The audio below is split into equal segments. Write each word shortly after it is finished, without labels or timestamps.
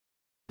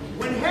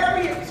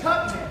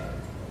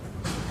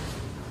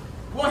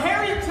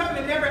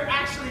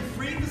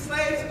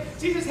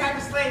Jesus had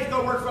the slaves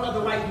go work for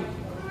other white people.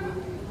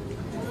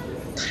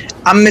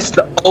 I'm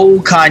Mr.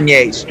 Old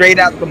Kanye, straight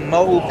out the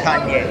mold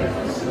Kanye.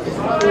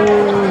 Oh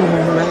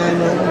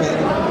man, oh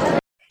man.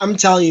 I'm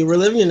telling you, we're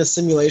living in a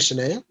simulation,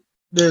 eh?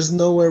 There's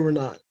no way we're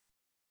not.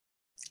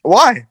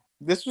 Why?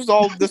 This was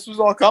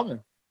all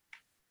coming.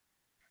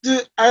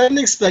 Dude, I didn't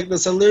expect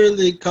this. I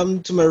literally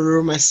come to my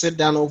room, I sit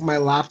down over my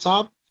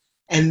laptop,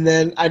 and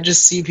then I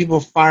just see people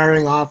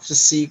firing off to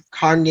see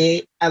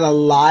Kanye at a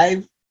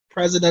live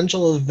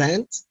presidential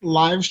event,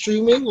 live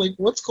streaming. Like,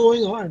 what's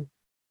going on?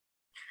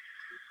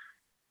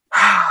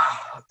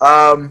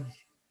 um,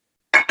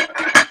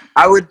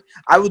 I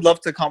would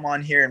love to come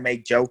on here and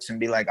make jokes and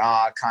be like,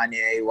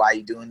 Kanye, why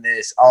you doing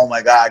this? Oh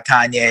my God,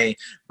 Kanye,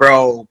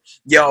 bro,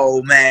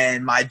 yo,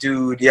 man, my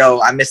dude,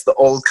 yo, I miss the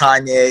old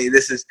Kanye.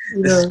 This is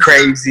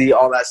crazy,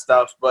 all that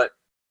stuff. But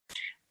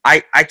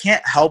I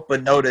can't help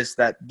but notice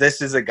that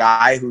this is a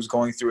guy who's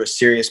going through a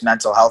serious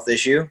mental health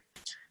issue,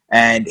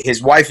 and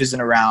his wife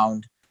isn't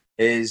around,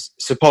 his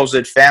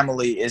supposed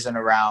family isn't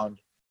around,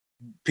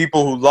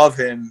 people who love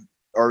him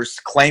or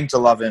claim to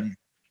love him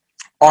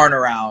aren't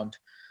around.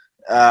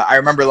 I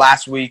remember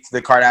last week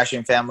the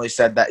Kardashian family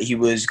said that he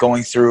was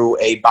going through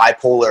a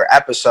bipolar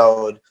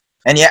episode,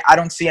 and yet I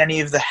don't see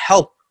any of the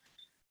help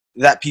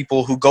that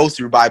people who go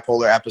through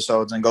bipolar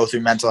episodes and go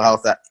through mental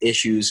health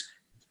issues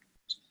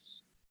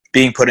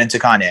being put into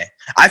Kanye.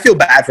 I feel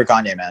bad for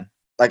Kanye, man.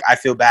 Like, I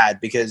feel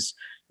bad because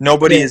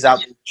nobody is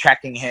out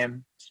checking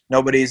him.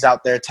 Nobody is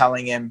out there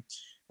telling him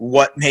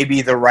what may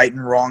be the right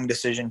and wrong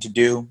decision to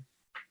do.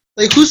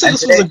 Like, who said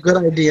this was a good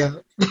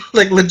idea?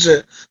 Like,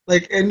 legit.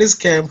 Like, in this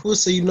camp, who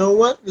said, you know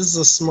what? This is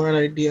a smart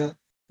idea.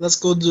 Let's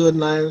go do a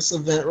nice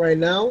event right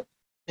now,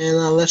 and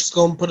let's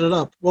go and put it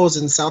up. What was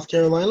it, in South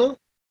Carolina?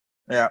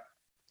 Yeah.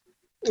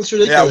 It's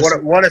ridiculous. Yeah,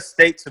 what a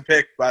state to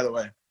pick, by the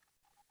way.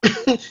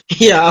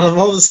 Yeah, out of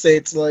all the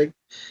states, like,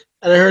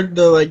 and I heard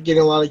they're, like,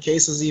 getting a lot of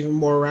cases even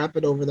more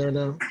rapid over there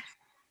now.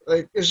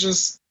 Like, it's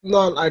just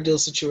not an ideal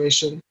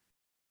situation.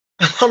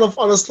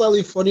 On a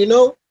slightly funny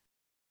note,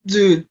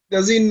 dude,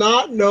 does he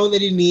not know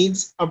that he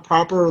needs a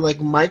proper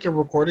like mic and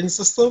recording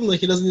system?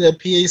 Like he doesn't need a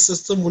PA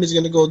system when he's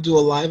gonna go do a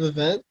live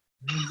event.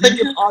 Like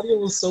his audio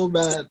was so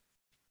bad.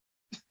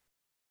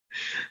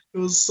 It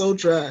was so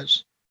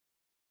trash.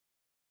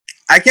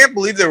 I can't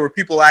believe there were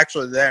people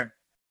actually there.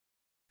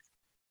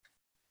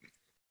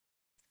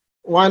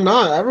 Why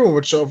not? Everyone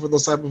would show up for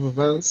those type of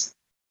events.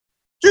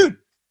 Dude,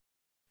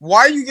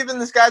 why are you giving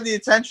this guy the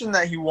attention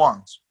that he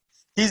wants?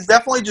 He's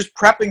definitely just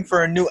prepping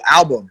for a new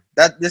album.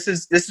 This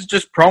is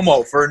just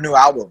promo for a new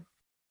album.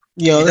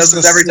 Yo, he does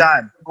this every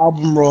time.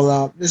 Album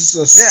rollout. This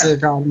is a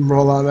sick album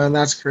rollout, man.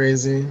 That's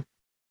crazy.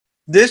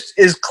 This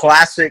is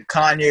classic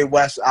Kanye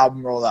West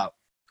album rollout.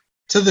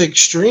 To the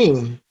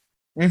extreme.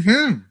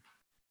 Mm-hmm.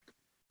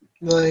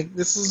 Like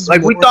this is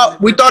like we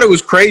thought it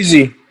was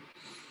crazy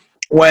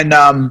when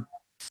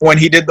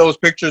he did those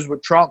pictures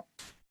with Trump,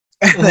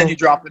 and then he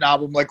dropped an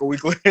album like a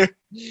week later.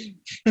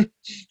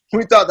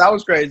 We thought that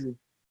was crazy.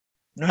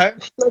 Right?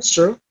 That's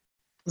true.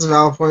 That's a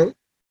valid point.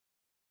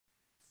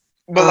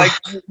 But like,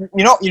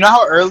 you know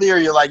how earlier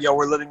you're like, yo,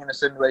 we're living in a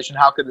simulation.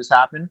 How could this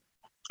happen?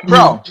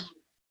 Bro,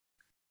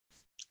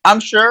 I'm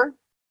sure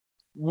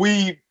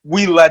we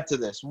led to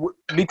this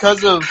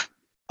because of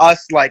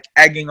us like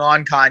egging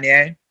on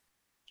Kanye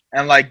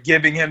and like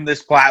giving him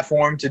this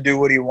platform to do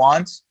what he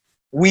wants.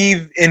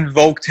 We've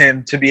invoked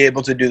him to be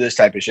able to do this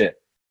type of shit.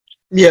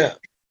 Yeah.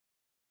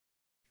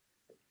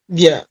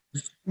 Yeah.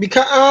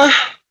 Because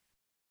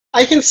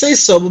I can say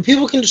so, but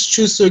people can just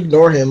choose to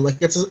ignore him. Like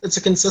it's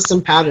a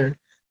consistent pattern.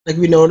 Like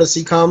we notice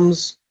he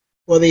comes,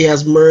 whether he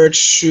has merch,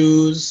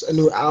 shoes, a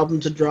new album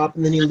to drop,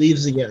 and then he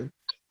leaves again.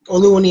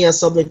 Only when he has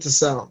something to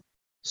sell.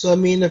 So I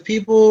mean, if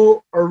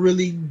people are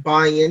really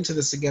buying into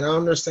this again, I don't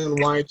understand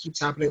why it keeps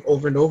happening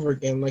over and over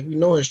again. Like we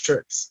know his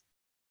tricks.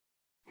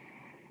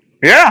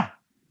 Yeah.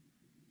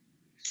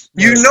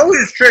 You know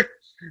his trick.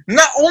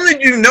 Not only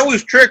do you know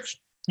his tricks,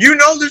 you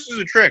know this is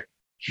a trick.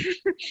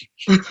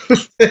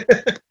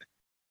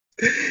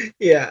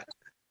 Yeah,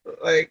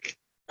 like,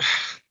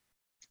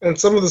 and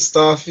some of the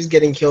stuff he's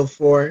getting killed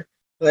for.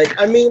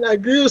 Like, I mean, I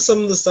agree with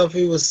some of the stuff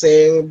he was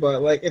saying,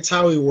 but like, it's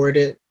how he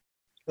worded it.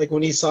 Like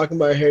when he's talking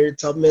about Harriet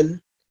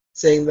Tubman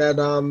saying that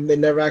they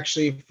never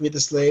actually freed the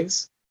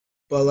slaves,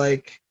 but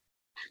like,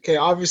 okay,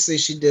 obviously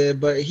she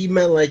did, but he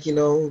meant like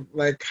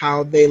like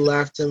how they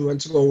left and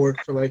went to go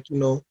work for like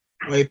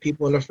white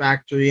people in a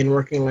factory and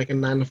working like a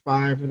 9 to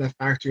 5 in that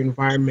factory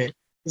environment.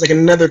 It's like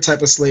another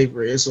type of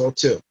slavery as well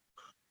too.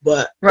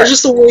 But it's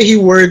just the way he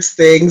words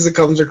things, it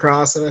comes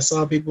across, and I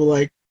saw people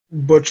like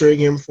butchering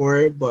him for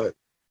it. But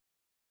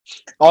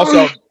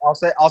also,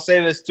 I'll say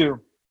this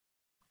too.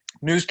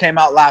 News came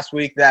out last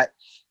week that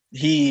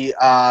he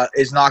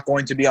is not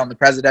going to be on the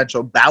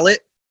presidential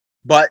ballot,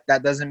 but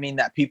that doesn't mean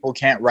that people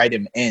can't write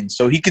him in.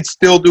 So he could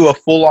still do a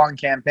full-on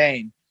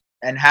campaign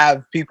and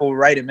have people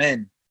write him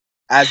in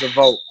as a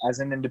vote, as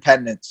an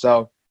independent.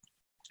 So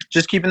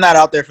just keeping that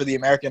out there for the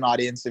American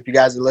audience, if you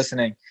guys are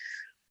listening.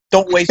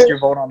 Don't waste your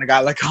vote on a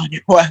guy like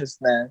Kanye West,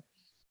 man.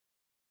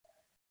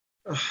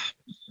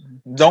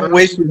 Don't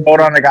waste your Honestly,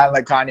 vote on a guy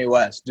like Kanye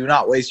West. Do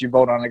not waste your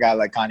vote on a guy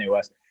like Kanye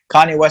West.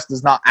 Kanye West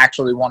does not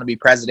actually want to be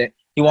president.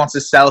 He wants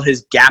to sell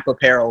his Gap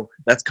apparel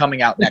that's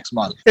coming out next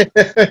month.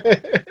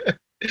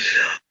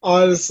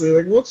 honestly,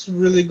 like what's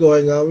really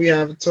going on? We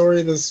have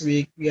Tory this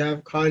week. We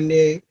have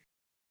Kanye.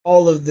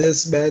 All of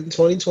this, man.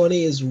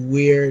 2020 is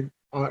weird.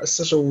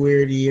 Such a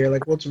weird year.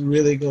 Like, what's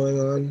really going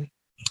on?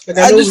 Like,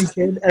 I I know we just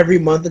can every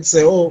month and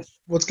say, "Oh,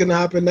 what's gonna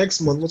happen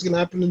next month? What's gonna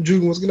happen in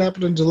June? What's gonna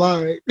happen in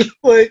July?"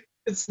 Like,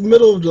 it's the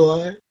middle of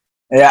July.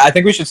 Yeah, I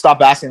think we should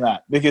stop asking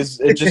that because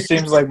it just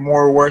seems like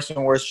more worse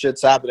and worse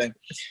shit's happening.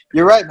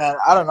 You're right, man.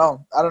 I don't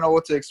know. I don't know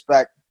what to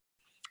expect.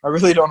 I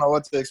really don't know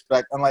what to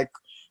expect. And like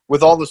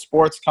with all the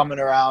sports coming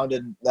around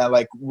and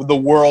like the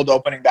world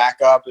opening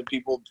back up and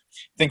people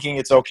thinking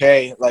it's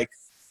okay, like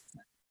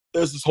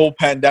there's this whole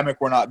pandemic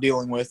we're not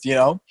dealing with, you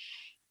know?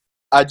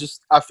 I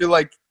feel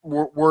like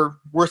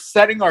we're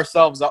setting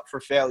ourselves up for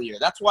failure.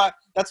 That's what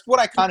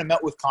I kind of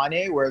meant with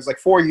Kanye, whereas like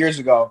 4 years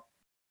ago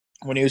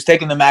when he was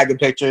taking the MAGA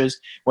pictures,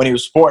 when he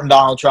was sporting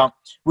Donald Trump,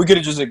 we could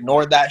have just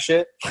ignored that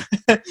shit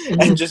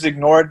and just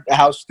ignored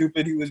how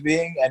stupid he was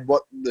being and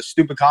what the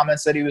stupid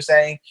comments that he was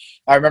saying.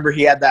 I remember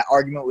he had that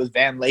argument with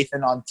Van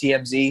Lathan on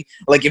TMZ.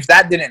 Like, if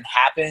that didn't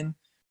happen,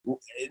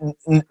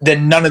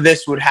 then none of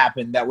this would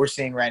happen that we're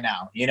seeing right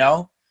now, you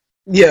know?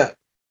 Yeah,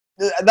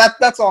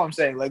 That's all I'm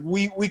saying. Like,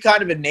 we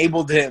kind of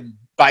enabled him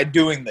by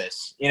doing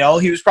this. You know,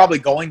 he was probably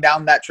going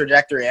down that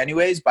trajectory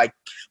anyways, but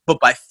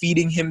by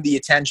feeding him the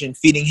attention,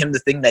 feeding him the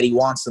thing that he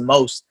wants the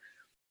most,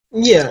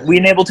 yeah. we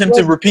enabled him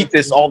to repeat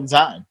this all the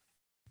time.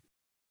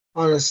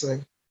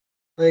 Honestly,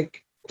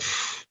 like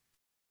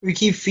we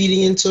keep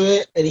feeding into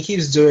it, and he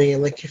keeps doing it.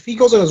 Like if he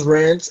goes on his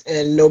rants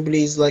and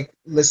nobody's like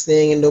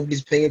listening and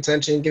nobody's paying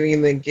attention, giving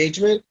him the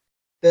engagement,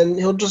 then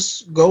he'll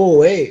just go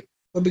away.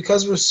 But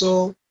because we're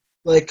so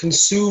like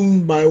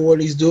consumed by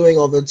what he's doing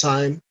all the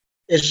time,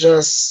 it's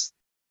just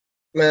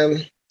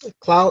man,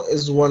 clout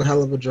is one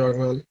hell of a drug,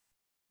 man.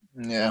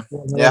 Yeah,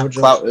 One hell of yeah. a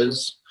drug.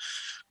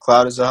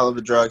 Cloud is a hell of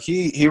a drug.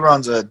 He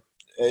runs a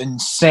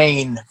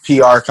insane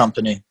PR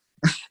company.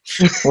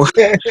 Just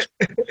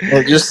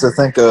to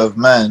think of,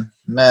 man,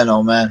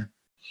 oh man.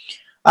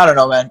 I don't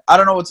know, man. I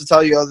don't know what to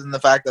tell you other than the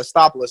fact that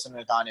stop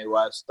listening to Kanye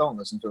West. Don't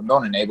listen to him.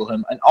 Don't enable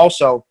him. And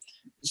also,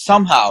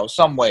 somehow,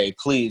 some way,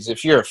 please,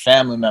 if you're a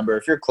family member,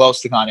 if you're close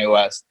to Kanye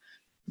West,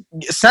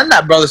 send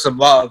that brother some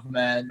love,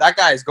 man. That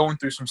guy is going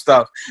through some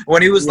stuff.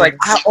 When he was like,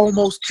 I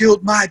almost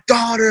killed my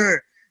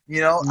daughter, you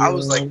know, I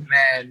was like,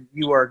 man,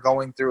 you are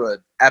going through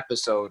an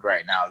episode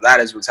right now. That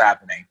is what's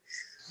happening.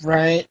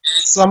 Right.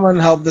 Someone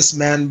help this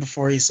man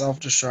before he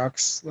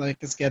self-destructs. Like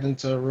it's getting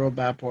to a real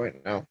bad point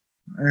now.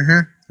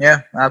 Mm-hmm.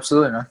 Yeah,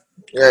 absolutely, man.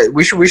 Yeah,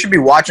 we should be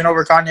watching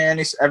over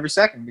Kanye every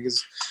second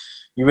because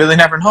you really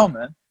never know,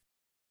 man.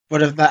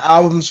 But if the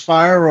album's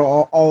fire,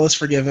 all is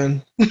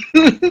forgiven.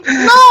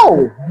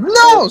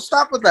 No,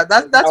 stop with that.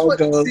 That's what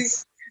goes.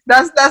 see,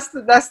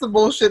 that's the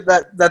bullshit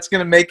that's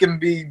gonna make him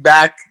be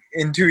back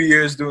in 2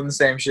 years doing the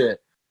same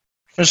shit.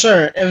 For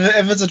sure.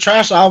 If it's a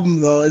trash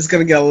album though, it's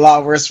gonna get a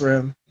lot worse for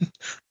him.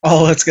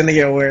 Oh, it's gonna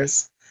get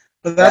worse.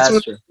 But that's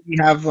when true.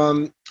 you have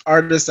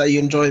artists that you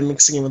enjoy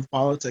mixing in with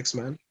politics,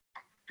 man.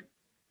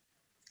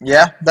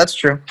 Yeah, that's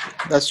true.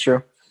 That's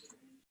true.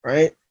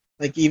 Right?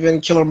 Like even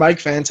Killer Mike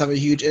fans have a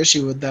huge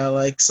issue with that.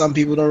 Like some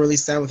people don't really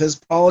stand with his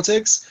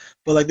politics,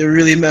 but like they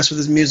really mess with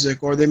his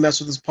music, or they mess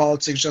with his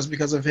politics just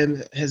because of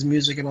his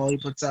music and all he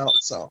puts out.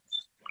 So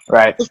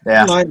Right. it's a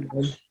Yeah. fine line,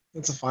 man.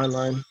 It's a fine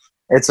line.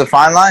 It's a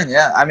fine line.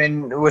 Yeah. I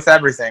mean, with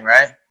everything,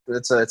 right?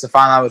 It's a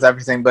fine line with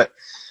everything. But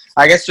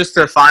I guess just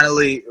to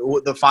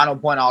the final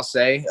point I'll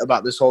say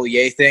about this whole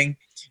Ye thing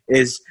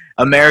is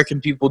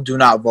American people do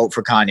not vote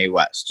for Kanye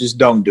West. Just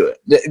don't do it.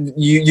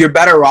 You're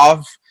better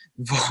off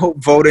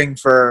voting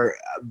for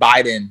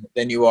Biden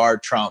than you are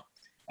Trump.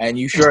 And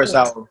you sure as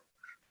hell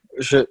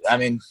should, I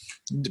mean,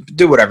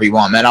 do whatever you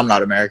want, man. I'm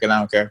not American. I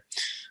don't care.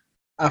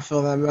 I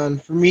feel that, man.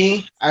 For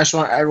me, I just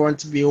want everyone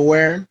to be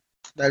aware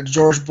that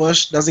George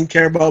Bush doesn't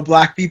care about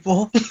black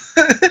people,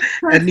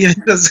 and neither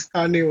does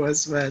Kanye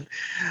West, man.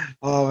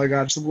 Oh my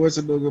gosh, the boys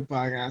are no good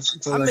podcast.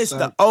 Until I next miss time.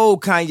 the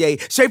old Kanye,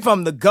 straight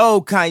from the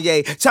gold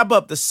Kanye. Chop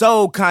up the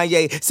soul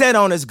Kanye, set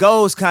on his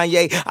goals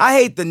Kanye. I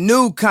hate the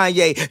new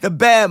Kanye, the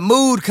bad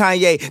mood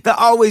Kanye, the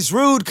always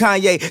rude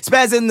Kanye,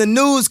 spaz in the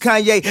news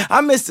Kanye.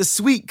 I miss the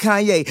sweet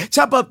Kanye,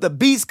 chop up the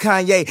beats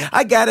Kanye.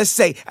 I gotta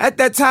say, at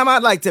that time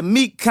I'd like to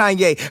meet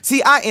Kanye.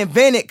 See, I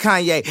invented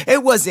Kanye,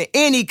 it wasn't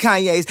any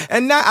Kanye's,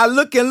 and now I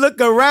look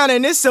around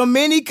and there's so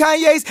many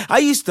Kanye's. I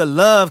used to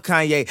love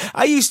Kanye,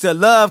 I used to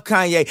love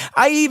Kanye.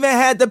 I even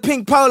had the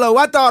pink polo,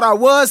 I thought I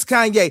was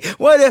Kanye.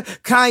 What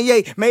if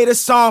Kanye made a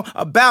song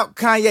about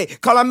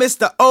Kanye? Call I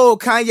Mr.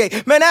 Old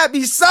Kanye. Man, that'd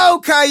be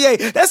so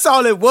Kanye. That's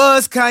all it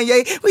was,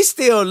 Kanye. We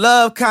still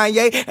love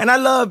Kanye, and I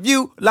love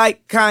you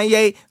like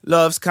Kanye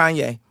loves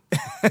Kanye.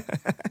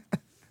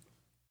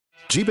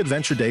 Jeep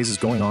Adventure Days is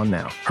going on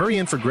now. Hurry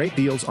in for great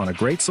deals on a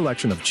great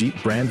selection of Jeep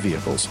brand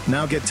vehicles.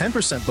 Now get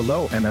 10%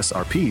 below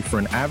MSRP for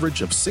an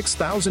average of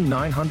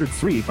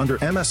 $6,903 under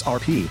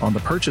MSRP on the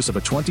purchase of a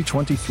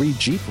 2023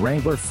 Jeep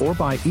Wrangler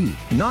 4xe.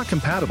 Not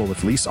compatible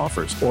with lease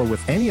offers or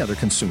with any other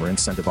consumer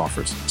incentive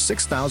offers.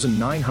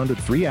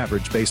 $6,903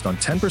 average based on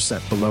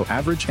 10% below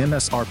average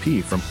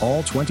MSRP from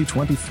all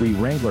 2023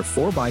 Wrangler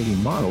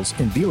 4xe models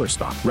in dealer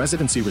stock.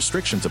 Residency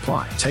restrictions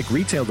apply. Take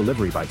retail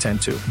delivery by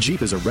 10/2.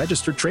 Jeep is a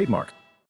registered trademark.